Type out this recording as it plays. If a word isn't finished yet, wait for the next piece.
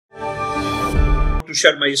to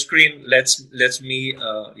share my screen, let me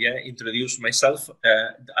introduce myself.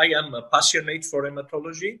 I am passionate for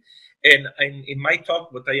hematology, and in my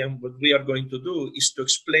talk, what we are going to do is to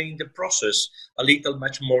explain the process a little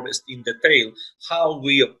much more in detail, how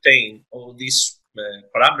we obtain all these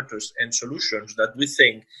parameters and solutions that we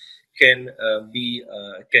think can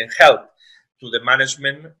help to the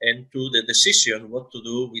management and to the decision what to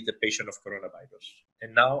do with the patient of coronavirus.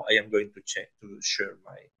 And now I am going to share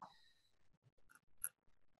my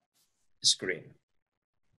screen.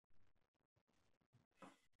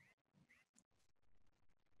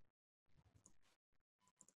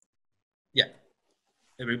 Yeah,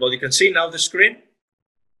 everybody can see now the screen?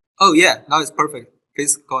 Oh yeah, now it's perfect.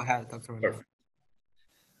 Please go ahead, Dr. Ramon. Perfect.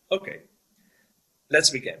 Okay,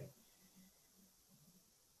 let's begin.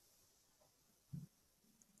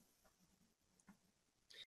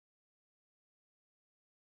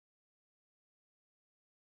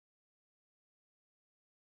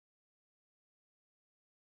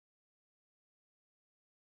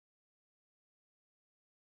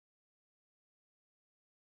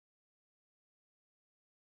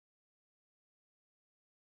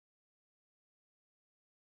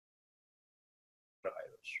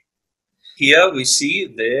 Here we see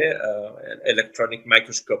the electronic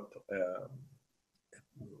microscope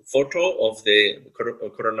photo of the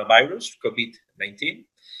coronavirus, COVID-19.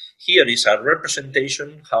 Here is a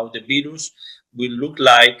representation how the virus will look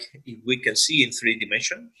like if we can see in 3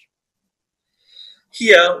 dimensions.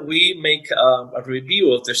 Here we make a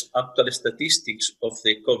review of the actual statistics of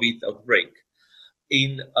the COVID outbreak.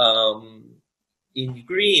 In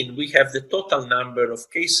green, we have the total number of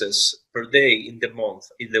cases per day in the month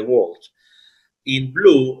in the world. In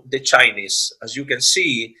blue, the Chinese. As you can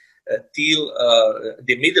see, till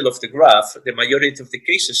the middle of the graph, the majority of the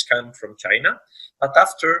cases come from China. But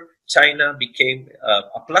after China became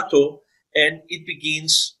a plateau, and it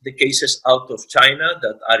begins the cases out of China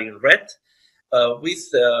that are in red, with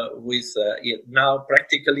now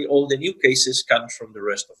practically all the new cases come from the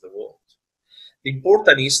rest of the world. The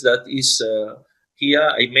important is that here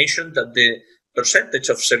I mentioned that the percentage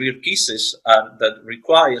of severe cases that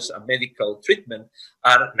requires a medical treatment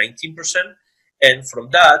are 19%, and from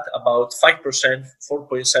that about 5%,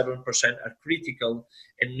 4.7% are critical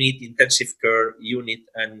and need intensive care unit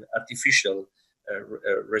and artificial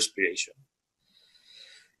respiration.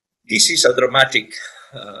 This is a dramatic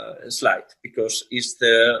slide because it's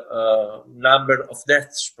the number of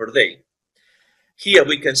deaths per day. Here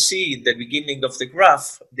we can see in the beginning of the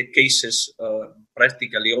graph, the cases,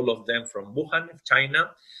 practically all of them from Wuhan,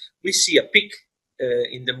 China. We see a peak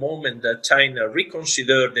in the moment that China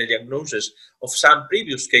reconsidered the diagnosis of some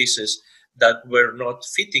previous cases that were not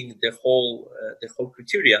fitting the whole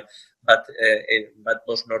criteria, but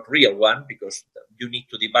was not real one, because you need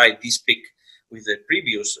to divide this peak with the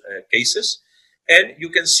previous cases. And you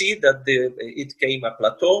can see that it came a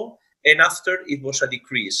plateau, and after it was a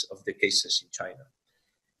decrease of the cases in China.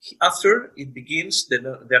 After it begins,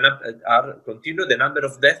 continue the number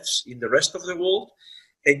of deaths in the rest of the world,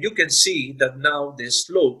 and you can see that now the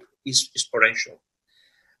slope is exponential.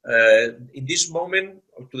 In this moment,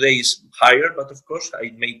 today is higher, but of course I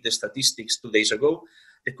made the statistics 2 days ago.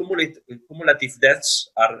 The cumulative deaths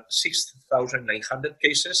are 6,900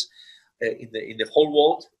 cases in the whole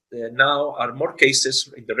world. Now are more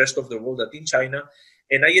cases in the rest of the world than in China.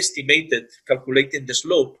 And I estimated, calculating the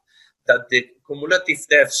slope, that the cumulative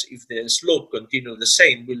deaths, if the slope continues the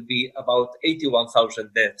same, will be about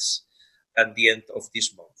 81,000 deaths at the end of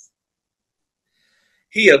this month.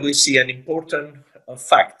 Here we see an important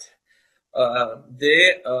fact.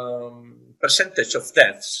 The percentage of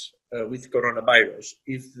deaths with coronavirus,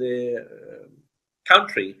 if the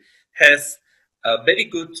country has a very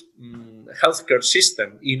good healthcare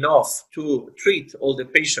system, enough to treat all the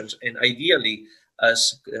patients, and ideally,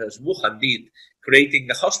 as Wuhan did, creating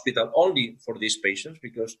a hospital only for these patients,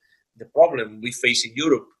 because the problem we face in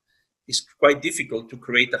Europe is quite difficult to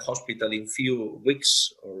create a hospital in few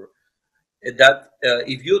weeks, or that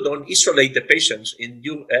if you don't isolate the patients and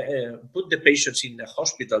you put the patients in a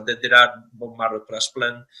hospital, that there are bone marrow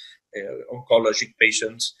transplant, oncologic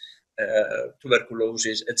patients,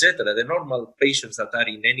 tuberculosis, etc. The normal patients that are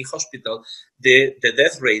in any hospital, the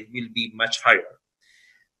death rate will be much higher.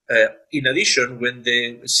 In addition, when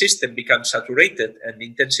the system becomes saturated and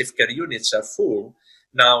intensive care units are full,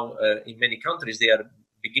 now in many countries they are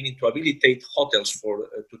beginning to habilitate hotels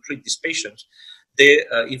to treat these patients. The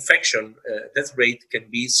infection death rate can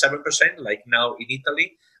be 7%, like now in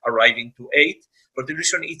Italy, arriving to 8%. But the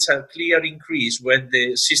reason it's a clear increase when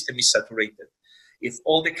the system is saturated. If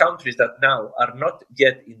all the countries that now are not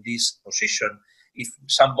yet in this position, if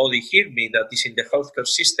somebody hear me that is in the healthcare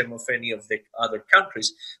system of any of the other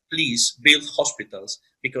countries, please build hospitals,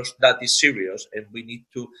 because that is serious and we need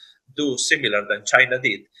to do similar than China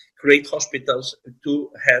did, create hospitals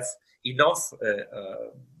to have enough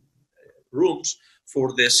rooms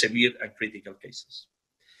for the severe and critical cases.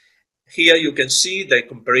 Here you can see the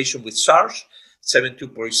comparison with SARS,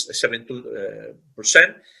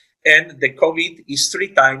 72%, and the COVID is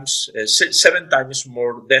 7 times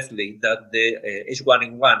more deadly than the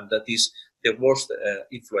H1N1, that is the worst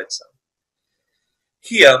influenza.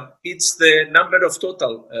 Here, it's the number of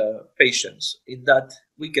total patients, in that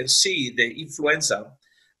we can see the influenza,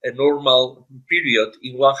 a normal period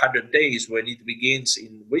in 100 days when it begins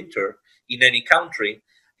in winter in any country.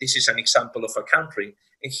 This is an example of a country.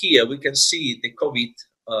 And here we can see the COVID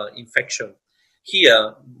infection.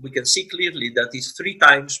 Here we can see clearly that it's 3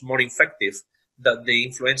 times more effective than the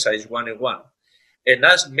influenza H1N1. And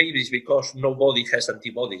as maybe it's because nobody has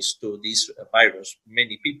antibodies to this virus.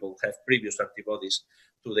 Many people have previous antibodies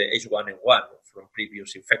to the H1N1 from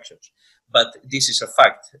previous infections. But this is a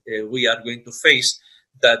fact. We are going to face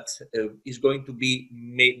that is going to be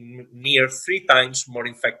near 3 times more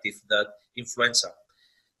effective than influenza.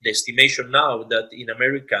 The estimation now that in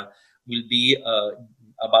America will be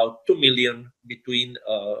about 2 million, between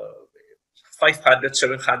 500,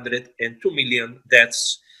 700, and 2 million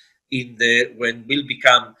deaths in the when will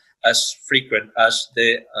become as frequent as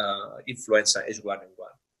the influenza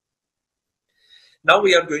H1N1. Now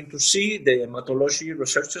we are going to see the hematology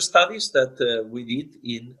research studies that we did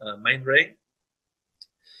in Mindray.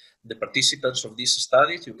 The participants of these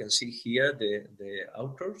studies, you can see here the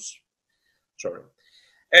authors. Sorry.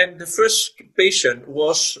 And the first patient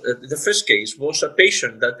was, the first case was a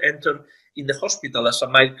patient that entered in the hospital as a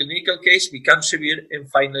mild clinical case, became severe, and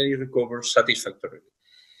finally recovered satisfactorily.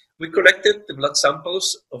 We collected the blood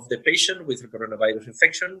samples of the patient with the coronavirus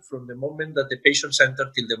infection from the moment that the patient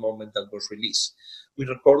entered till the moment that was released. We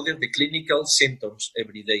recorded the clinical symptoms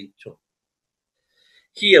every day too.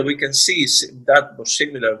 Here we can see that was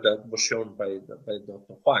similar that was shown by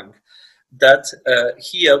Dr. Huang, that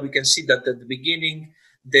here we can see that at the beginning,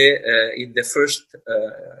 in the first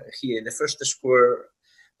here in the first square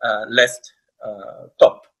left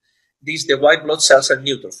top, these the white blood cells and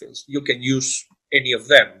neutrophils. You can use any of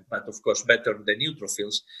them, but of course better the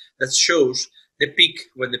neutrophils. That shows the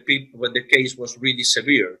peak when the case was really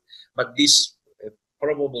severe. But this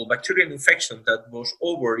probable bacterial infection that was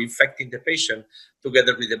over-infecting the patient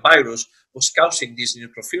together with the virus was causing this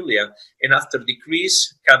neutrophilia, and after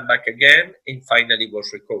decrease, came back again, and finally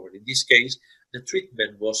was recovered. In this case, the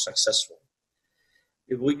treatment was successful.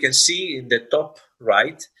 If we can see in the top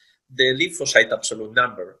right, the lymphocyte absolute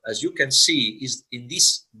number, as you can see, is in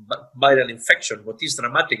this viral infection. What is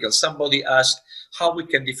dramatical, somebody asked how we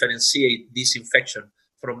can differentiate this infection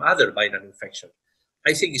from other viral infections.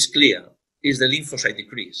 I think it's clear, is the lymphocyte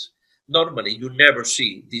decrease. Normally, you never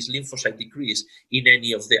see this lymphocyte decrease in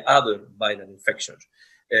any of the other viral infections.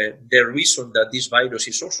 The reason that this virus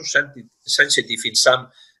is also sensitive in some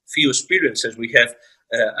few experiences we have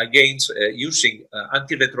against using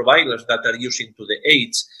antiretrovirals that are using to the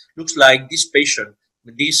AIDS, looks like this patient,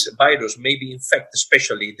 this virus maybe infect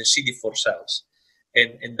especially the CD4 cells.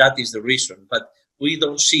 And that is the reason. But we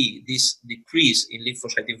don't see this decrease in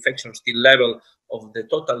lymphocyte infections till level of the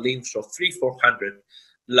total lymphs of 300-400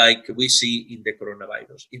 like we see in the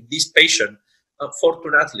coronavirus. In this patient,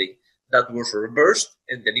 unfortunately, that was reversed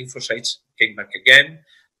and the lymphocytes came back again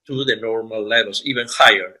to the normal levels, even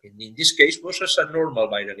higher. And in this case, was as a normal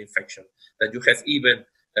viral infection, that you have even,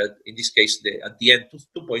 in this case, at the end,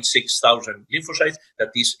 2,600 lymphocytes,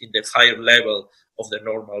 that is in the higher level of the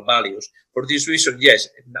normal values. For this reason, yes,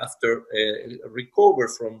 after recover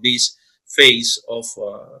from this phase of,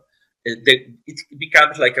 it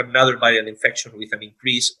becomes like another viral infection with an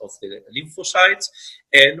increase of the lymphocytes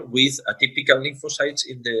and with atypical lymphocytes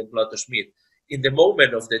in the blood smear. In the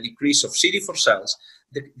moment of the decrease of CD4 cells,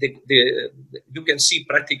 you can see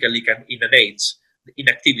practically in an AIDS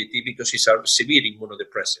inactivity because it's a severe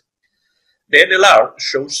immunodepressant. The NLR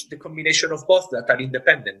shows the combination of both that are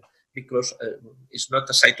independent because it's not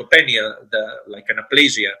a cytopenia like an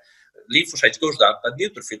aplasia. Lymphocytes goes down, but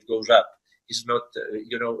neutrophil goes up. It's not,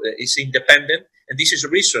 it's independent. And this is the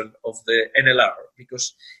reason of the NLR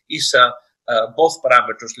because it's both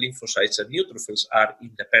parameters, lymphocytes and neutrophils, are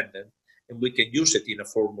independent. And we can use it in a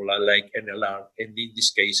formula like NLR, and in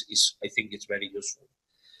this case, I think it's very useful.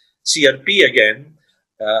 CRP again,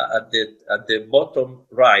 at the bottom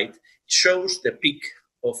right, shows the peak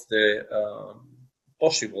of the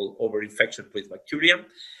possible overinfection with bacteria,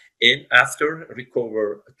 and after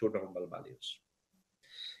recover to normal values.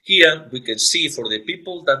 Here we can see for the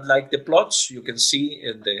people that like the plots, you can see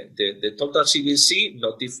the total CBC,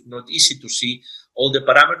 not easy to see all the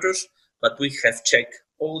parameters, but we have checked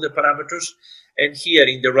all the parameters. And here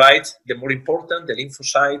in the right, the more important, the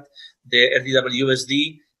lymphocyte, the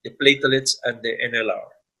RDWSD, the platelets, and the NLR.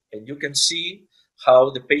 And you can see how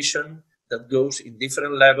the patient that goes in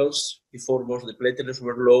different levels, before was the platelets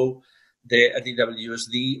were low, the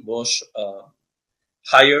RDWSD was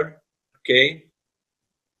higher, okay?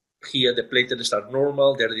 Here the platelets are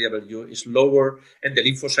normal, the RDW is lower, and the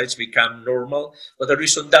lymphocytes become normal. But the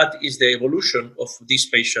reason that is the evolution of this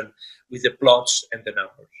patient with the plots and the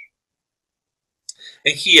numbers.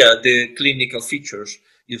 And here the clinical features.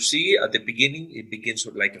 You see at the beginning, it begins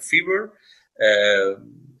with like a fever.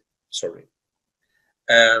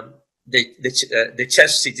 The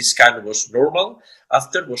chest CT scan was normal.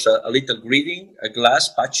 After was a little bleeding, a glass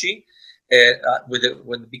patchy.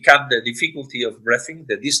 When it became the difficulty of breathing,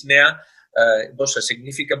 the dyspnea, was a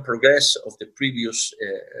significant progress of the previous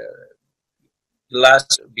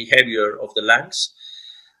last behavior of the lungs.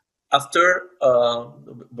 After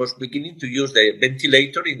was beginning to use the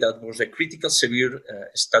ventilator, in that was a critical severe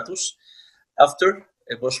status. After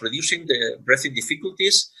it was reducing the breathing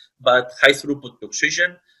difficulties, but high throughput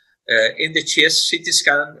oxygen. In the chest CT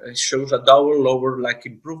scan shows a double lower lag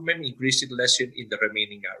improvement, increased lesion in the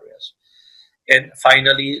remaining areas. And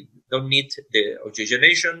finally, don't need the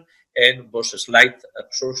oxygenation, and was a slight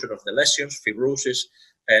absorption of the lesions, fibrosis,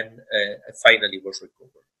 and finally was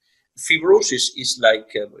recovered. Fibrosis is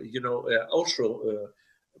like, also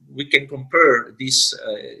we can compare these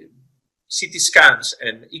CT scans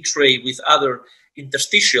and X-ray with other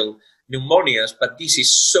interstitial pneumonias, but this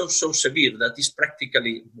is so severe that is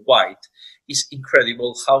practically white. It's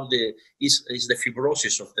incredible how is the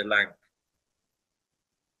fibrosis of the lung.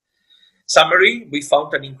 Summary, we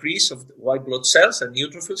found an increase of white blood cells and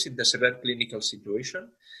neutrophils in the severe clinical situation,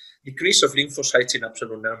 decrease of lymphocytes in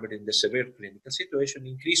absolute number in the severe clinical situation,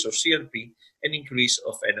 increase of CRP, and increase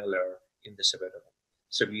of NLR in the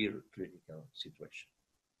severe clinical situation.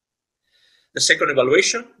 The second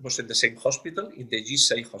evaluation was in the same hospital, in the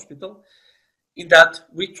GSA hospital, in that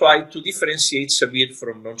we tried to differentiate severe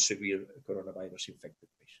from non-severe coronavirus infected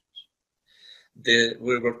patients.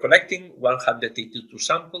 We were collecting 182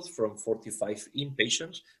 samples from 45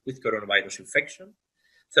 inpatients with coronavirus infection.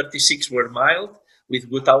 36 were mild with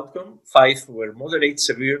good outcome, 5 were moderate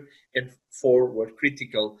severe, and 4 were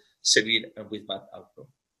critical severe and with bad outcome.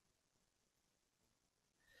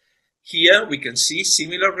 Here we can see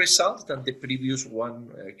similar results than the previous one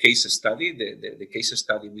case study. The case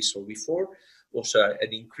study we saw before was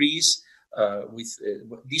an increase with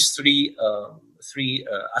these three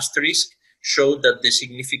asterisks showed that the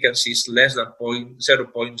significance is less than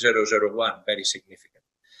 0.001, very significant.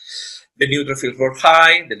 The neutrophils were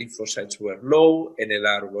high, the lymphocytes were low,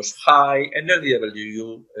 NLR was high, and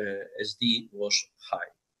RDWSD was high.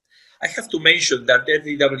 I have to mention that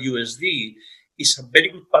RDWSD is a very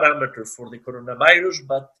good parameter for the coronavirus,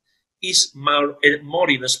 but is more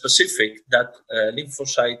in a specific that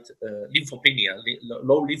lymphopenia,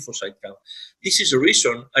 low lymphocyte count. This is the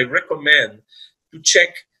reason I recommend to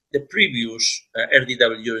check the previous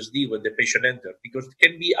RDWSD when the patient enters, because it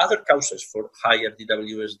can be other causes for high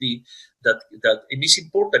RDWSD and it's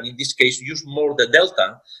important in this case use more the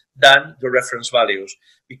delta than the reference values,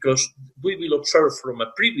 because we will observe from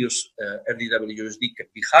a previous RDWSD can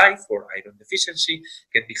be high for iron deficiency,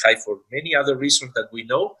 can be high for many other reasons that we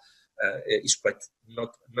know. It's quite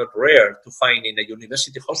not rare to find in a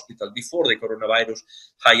university hospital before the coronavirus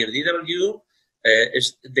higher RDW.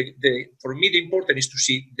 For me, the important is to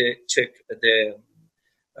see the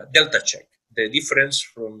delta check, the difference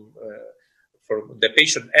from the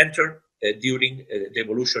patient enter during the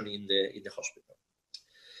evolution in the hospital.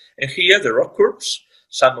 And here the ROC curves,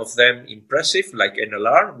 some of them impressive, like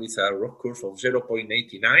NLR with a ROC curve of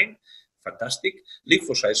 0.89, fantastic.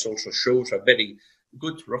 Lymphocytes also shows a very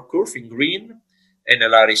good ROC curve in green.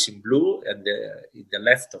 NLR is in blue and in the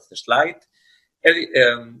left of the slide.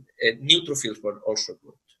 Neutrophils were also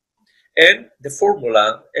good. And the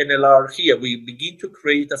formula NLR here, we begin to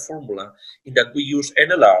create a formula in that we use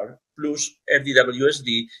NLR plus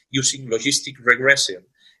RDWSD using logistic regression,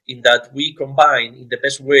 in that we combine in the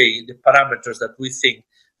best way the parameters that we think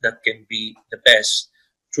that can be the best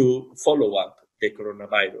to follow up the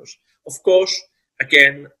coronavirus. Of course,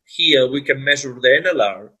 again, here we can measure the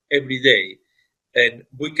NLR every day, and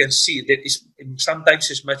we can see that sometimes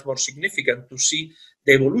it's much more significant to see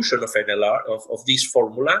the evolution of NLR, of this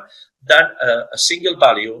formula, than a single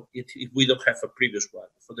value if we don't have a previous one.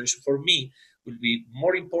 For me, will be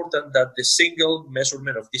more important than the single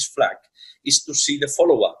measurement of this flag is to see the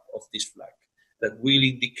follow-up of this flag that will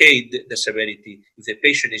indicate the severity, if the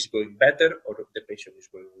patient is going better or if the patient is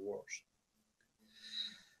going worse.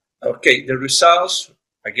 Okay, the results,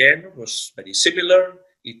 again, was very similar.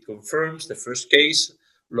 It confirms the first case,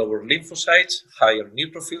 lower lymphocytes, higher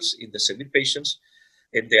neutrophils in the severe patients.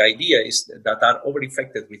 And the idea is that are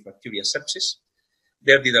overinfected with bacteria sepsis.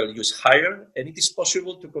 Their DW is higher, and it is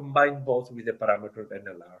possible to combine both with the parameter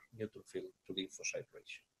NLR, neutrophil to lymphocyte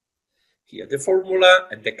ratio. Here the formula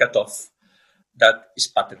and the cutoff. That is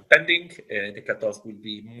patent pending. The cutoff will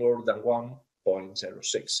be more than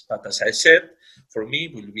 1.06. But as I said, for me,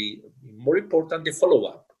 will be more important the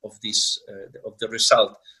follow-up of this, of the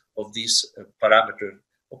result of this parameter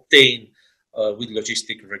obtained with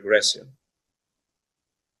logistic regression.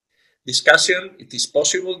 Discussion, it is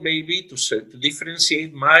possible maybe to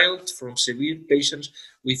differentiate mild from severe patients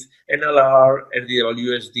with NLR and the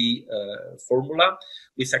WSD formula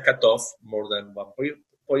with a cutoff more than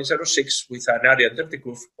 1.06 with an area under the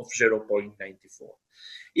curve of 0.94.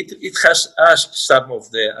 It has asked some of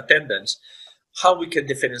the attendants how we can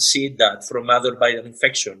differentiate that from other viral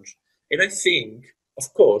infections. And I think,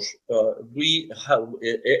 of course, we have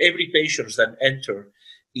every patient that enter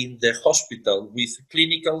in the hospital with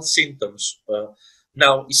clinical symptoms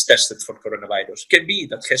now is tested for coronavirus. Can be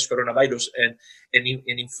that has coronavirus and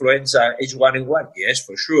influenza H1N1, yes,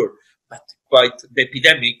 for sure, but quite the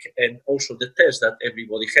epidemic and also the test that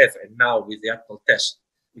everybody have. And now with the actual test,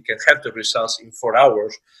 we can have the results in 4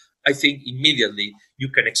 hours. I think immediately you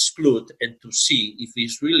can exclude and to see if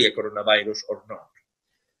it's really a coronavirus or not.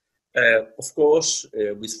 Of course,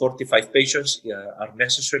 with 45 patients are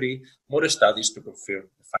necessary more studies to confirm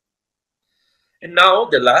the fact. And now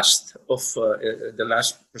the last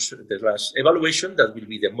evaluation that will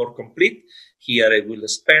be the more complete. Here I will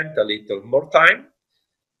spend a little more time.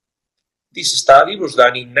 This study was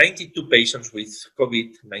done in 92 patients with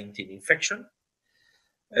COVID-19 infection.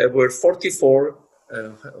 Were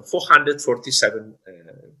 447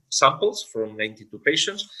 samples from 92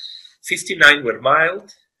 patients. 59 were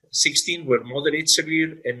mild, 16 were moderate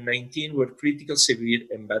severe, and 19 were critical severe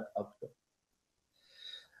and bad outcome.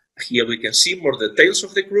 Here we can see more details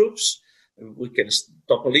of the groups. We can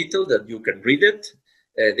stop a little that you can read it.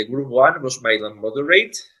 The group 1 was mild and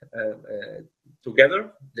moderate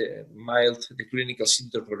together. The clinical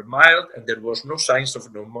symptoms were mild, and there was no signs of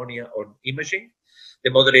pneumonia on imaging. The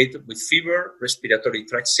moderate with fever, respiratory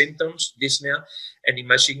tract symptoms, dyspnea, and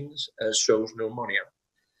imaging shows pneumonia.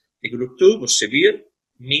 The group 2 was severe,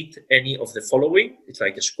 meet any of the following. It's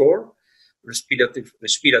like a score: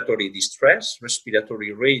 respiratory distress,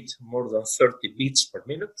 respiratory rate more than 30 beats per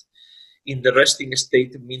minute. In the resting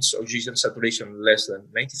state means oxygen saturation less than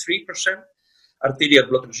 93%. Arterial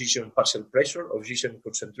blood oxygen partial pressure, oxygen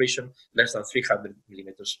concentration less than 300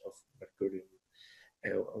 millimeters of mercury.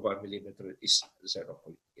 1 millimeter is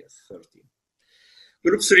 0.13.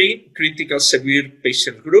 Group 3, critical severe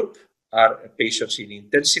patient group, are patients in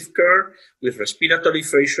intensive care with respiratory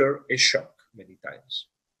failure and shock many times.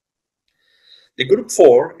 The group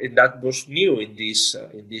 4, and that was new in this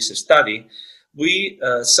study, we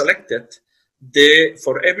selected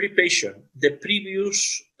for every patient the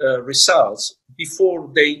previous results before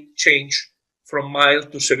they change from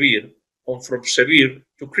mild to severe or from severe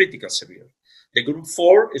to critical severe. The group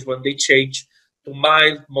 4 is when they change to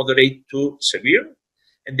mild, moderate to severe.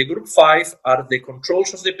 And the group 5 are the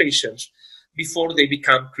controls of the patients before they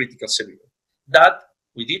become critical severe.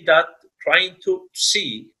 We did that trying to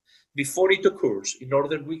see before it occurs in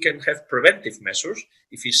order we can have preventive measures.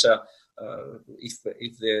 If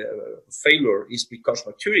the failure is because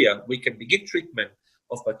bacteria, we can begin treatment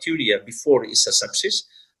of bacteria before it's a sepsis,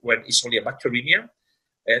 when it's only a bacteremia.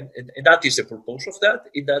 And that is the purpose of that,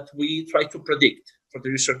 in that we try to predict for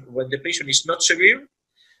the reason when the patient is not severe,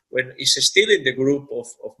 when it's still in the group of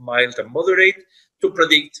mild and moderate, to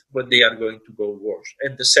predict when they are going to go worse.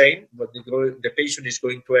 And the same, when the patient is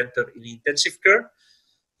going to enter in intensive care,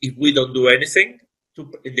 if we don't do anything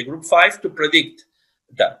in the group 5 to predict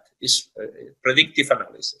that, is predictive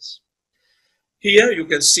analysis. Here you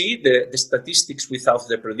can see the statistics without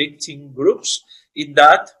the predicting groups. In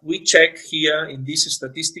that, we check here in this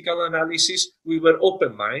statistical analysis, we were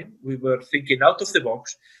open-minded, we were thinking out of the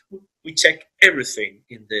box. We check everything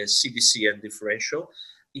in the CDC and differential,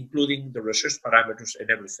 including the research parameters and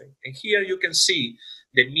everything. And here you can see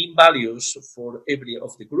the mean values for every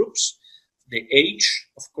of the groups. The age,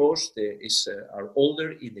 of course, are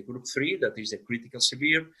older in the group 3, that is the critical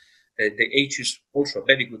severe. The age is also a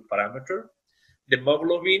very good parameter. The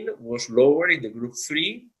hemoglobin was lower in the group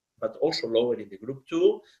 3 but also lower in the group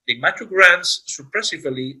 2. The hematograms,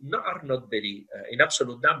 surprisingly, are not very, in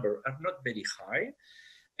absolute number, are not very high,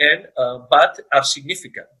 and but are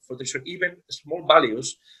significant. For the even small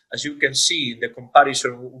values, as you can see in the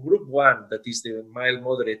comparison, group 1, that is the mild,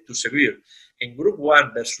 moderate to severe, and group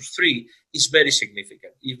 1 versus 3 is very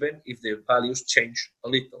significant, even if the values change a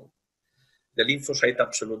little. The lymphocyte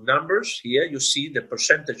absolute numbers, here you see the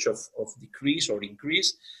percentage of decrease or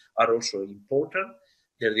increase are also important.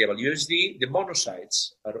 The WSD, the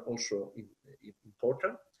monocytes are also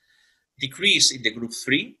important. Decrease in the group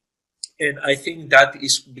 3, and I think that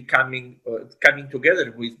is becoming coming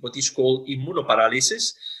together with what is called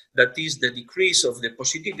immunoparalysis, that is the decrease of the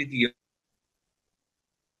positivity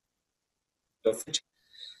of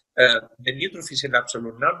the neutrophils in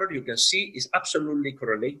absolute number, you can see, is absolutely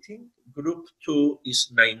correlating. Group 2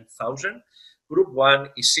 is 9,000, group 1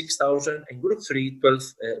 is 6,000, and group 3, 12,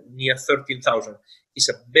 near 13,000. Is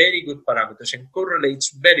a very good parameter and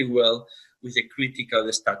correlates very well with the critical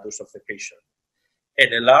status of the patient.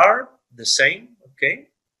 NLR, the same, okay.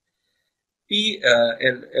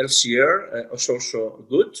 LCR is also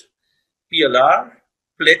good. PLR,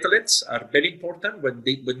 platelets are very important. When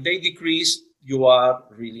they decrease, you are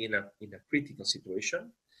really in a critical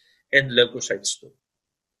situation, and leukocytes too.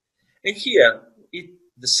 And here,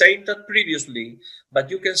 the same that previously, but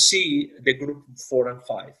you can see the group 4 and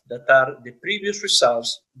 5 that are the previous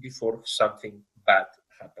results before something bad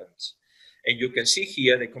happens. And you can see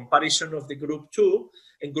here the comparison of the group 2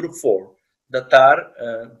 and group 4 that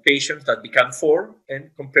are patients that become 4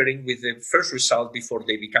 and comparing with the first result before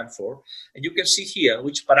they become 4. And you can see here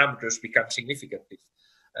which parameters become significant,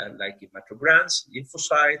 like hematograms,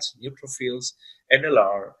 lymphocytes, neutrophils,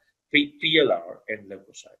 NLR, PLR, and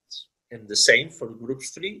leukocytes. And the same for groups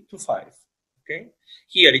 3 to 5. Okay,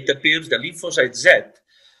 here it appears the lymphocyte Z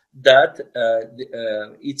that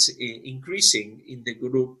it's increasing in the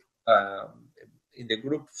group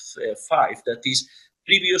 5, that is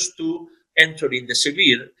previous to entering the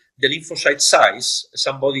severe. The lymphocyte size,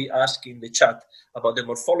 somebody asked in the chat about the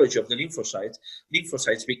morphology of the lymphocytes.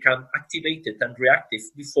 Lymphocytes become activated and reactive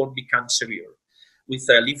before become severe, with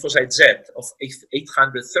a lymphocyte Z of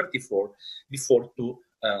 834 before the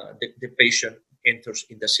patient enters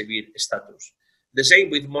in the severe status. The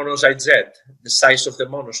same with monocyte Z, the size of the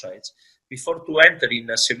monocytes. Before to enter in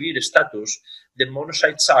a severe status, the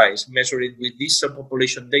monocyte size measured with this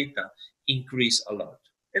subpopulation data increase a lot.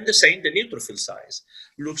 And the same, the neutrophil size.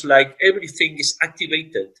 Looks like everything is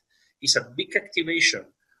activated. It's a big activation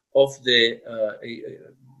of the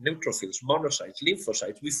neutrophils, monocytes,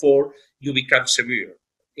 lymphocytes before you become severe.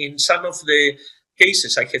 In some of the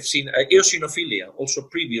cases, I have seen eosinophilia, also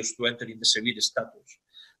previous to entering the severe status,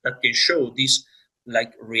 that can show this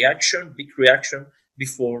like reaction, big reaction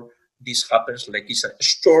before this happens, like it's a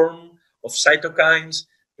storm of cytokines,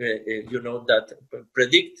 that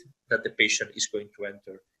predict that the patient is going to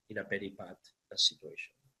enter in a very bad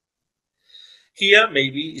situation. Here,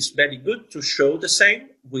 maybe it's very good to show the same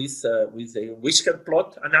with the whisker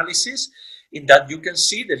plot analysis, in that you can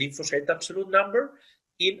see the lymphocyte absolute number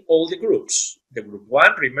in all the groups. The group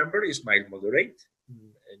 1, remember, is mild moderate.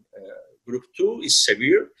 Group 2 is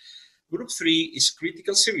severe. Group 3 is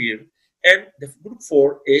critical severe. And the group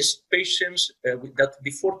 4 is patients that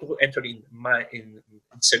before to enter in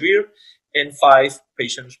severe, and 5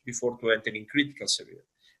 patients before to enter in critical severe.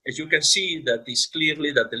 As you can see, that is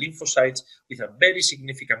clearly that the lymphocytes with a very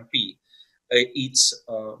significant P, it's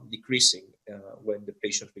decreasing when the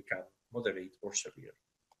patients become moderate or severe.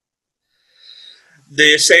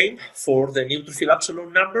 The same for the neutrophil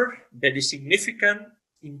absolute number, very significant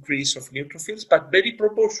increase of neutrophils, but very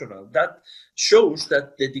proportional. That shows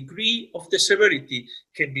that the degree of the severity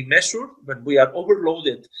can be measured when we are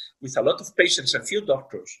overloaded with a lot of patients and few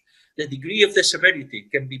doctors. The degree of the severity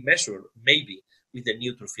can be measured maybe with the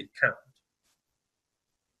neutrophil count.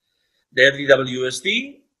 The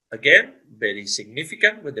LDWSD, again, very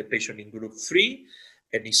significant with the patient in group 3,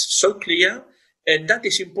 and is so clear. And that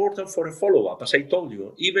is important for a follow-up. As I told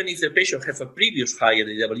you, even if the patient has a previous higher,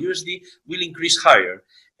 the WSD will increase higher.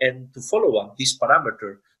 And to follow up this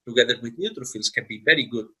parameter together with neutrophils can be very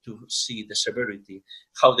good to see the severity,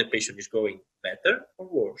 how the patient is going better or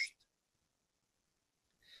worse.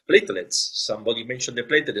 Platelets, somebody mentioned the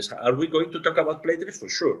platelets. Are we going to talk about platelets? For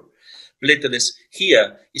sure. Platelets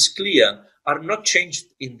here is clear, are not changed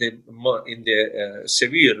in the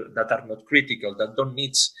severe, that are not critical, that don't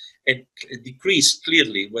need, and decrease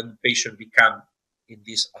clearly when patient become in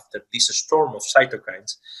this, after this storm of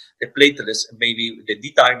cytokines. The platelets, maybe the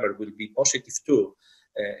D-dimer will be positive too,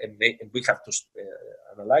 and we have to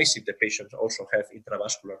analyze if the patients also have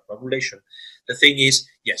intravascular coagulation. The thing is,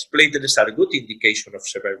 yes, platelets are a good indication of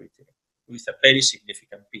severity with a very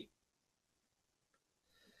significant P.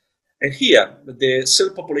 And here, the cell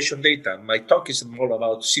population data. My talk is more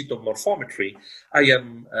about cytomorphometry. I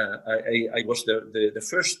was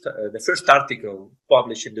the first article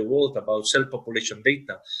published in the world about cell population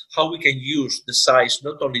data. How we can use the size,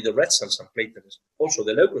 not only the red cells and platelets, also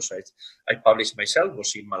the leukocytes. I published myself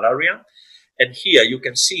was in malaria, and here you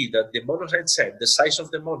can see that the monocyte Z, the size of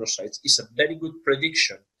the monocytes, is a very good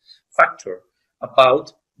prediction factor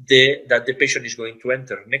about that the patient is going to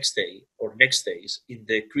enter next day or next days in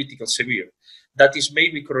the critical severe. That is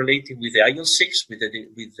maybe correlating with the IL-6,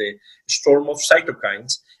 with the storm of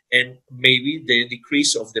cytokines, and maybe the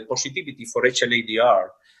decrease of the positivity for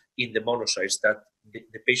HLA-DR in the monocytes that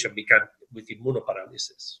the patient began with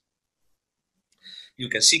immunoparalysis. You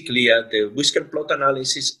can see clear the whisker plot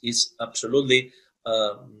analysis is absolutely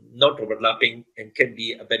not overlapping and can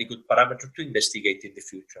be a very good parameter to investigate in the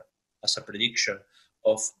future as a prediction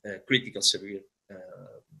of critical severe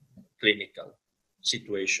clinical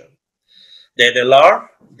situation. The NLR,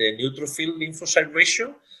 the neutrophil lymphocyte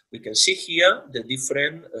ratio, we can see here the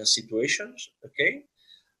different situations, okay?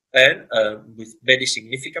 And with very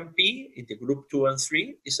significant P in the group 2 and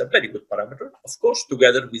 3 is a very good parameter. Of course,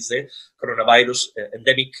 together with the coronavirus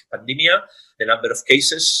endemic pandemia, the number of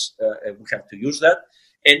cases, we have to use that,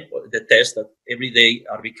 and the tests that every day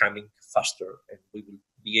are becoming faster, and we will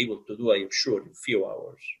be able to do, I am sure, in few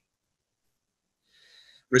hours.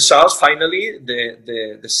 Results, finally,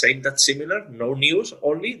 the same, that's similar, no news,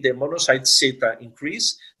 only the monocyte zeta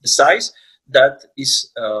increase, the size. That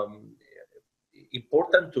is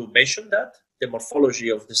important to mention that the morphology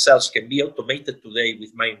of the cells can be automated today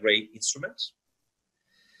with Mindray instruments.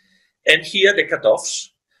 And here the cutoffs,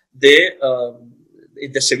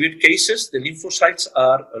 in the severe cases, the lymphocytes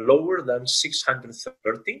are lower than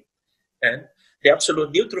 630, and the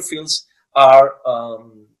absolute neutrophils are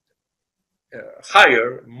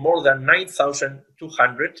higher, more than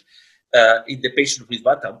 9,200 in the patient with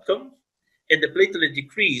bad outcome, and the platelet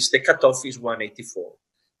decrease, the cutoff is 184.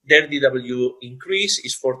 Their DW increase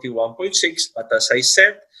is 41.6, but as I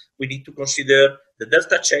said, we need to consider the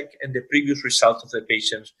delta check and the previous results of the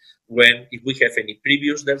patients if we have any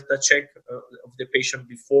previous delta check of the patient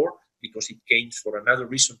before, because it came for another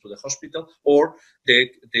reason to the hospital, or the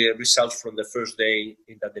results from the first day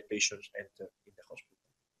in that the patients entered in the hospital.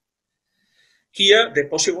 Here, the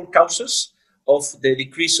possible causes of the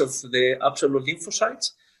decrease of the absolute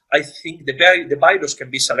lymphocytes. I think the virus can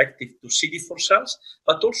be selective to CD4 cells,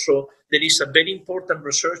 but also there is a very important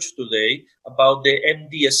research today about the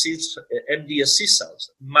MDSC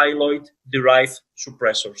cells, myeloid-derived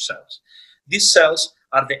suppressor cells. These cells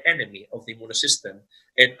are the enemy of the immune system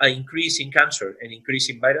and an increase in cancer and increase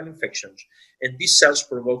in viral infections, and these cells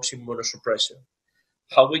provoke immunosuppression.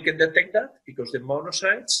 How we can detect that? Because the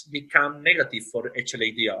monocytes become negative for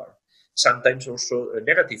HLA-DR, sometimes also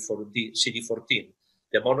negative for the CD14.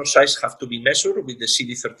 The monocytes have to be measured with the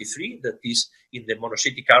CD33 that is in the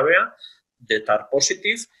monocytic area that are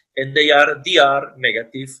positive, and they are DR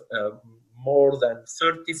negative. More than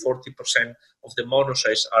 30–40% of the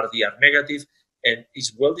monocytes are DR negative, and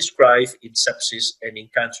is well described in sepsis and in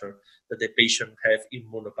cancer that the patient have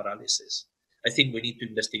immunoparalysis. I think we need to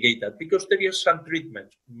investigate that because there is some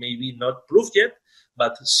treatment, maybe not proved yet,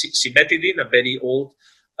 but cimetidine, a very old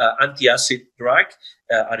anti-acid drug,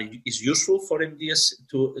 is useful for MDS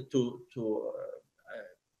to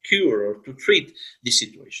cure or to treat this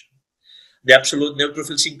situation. The absolute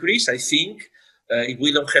neutrophils increase, I think, if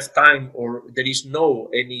we don't have time or there is no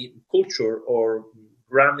any culture or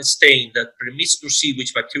gram stain that permits to see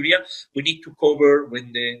which bacteria, we need to cover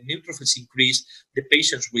when the neutrophils increase the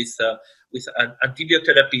patients with an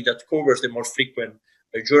antibiotherapy that covers the more frequent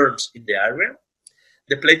germs in the area.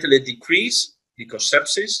 The platelet decrease because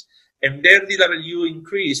sepsis, and their DW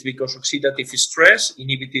increase because oxidative stress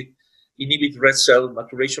inhibit red cell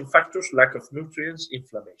maturation factors, lack of nutrients,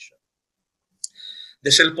 inflammation.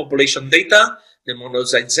 The cell population data, the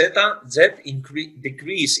monocyte Z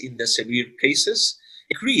decrease in the severe cases,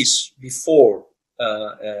 increase before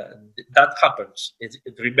that happens.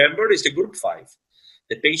 Remember, it's the group 5.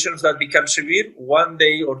 The patients that become severe 1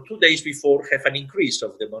 day or 2 days before have an increase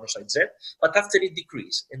of the monocyte Z, but after it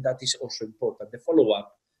decreases, and that is also important, the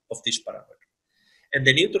follow-up of this parameter. And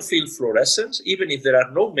the neutrophil fluorescence, even if there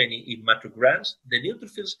are not many hematograms, the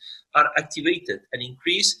neutrophils are activated and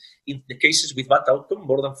increase in the cases with bad outcome,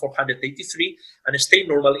 more than 483, and stay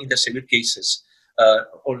normal in the severe cases,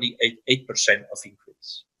 only 8% of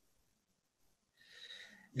increase.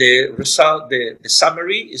 The result, the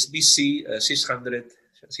summary is BC 630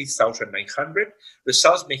 6,900.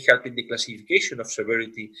 Results may help in the classification of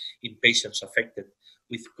severity in patients affected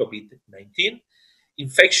with COVID-19.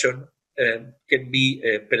 Infection can be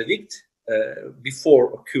predicted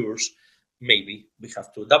before occurs. Maybe we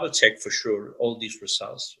have to double check for sure all these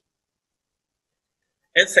results.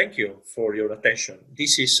 And thank you for your attention.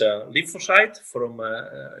 This is a lymphocyte from a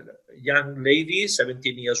young lady,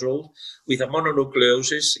 17 years old, with a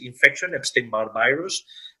mononucleosis infection, Epstein-Barr virus.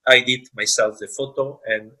 I did myself the photo,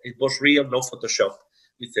 and it was real, no Photoshop,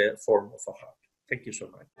 with the form of a heart. Thank you so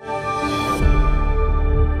much.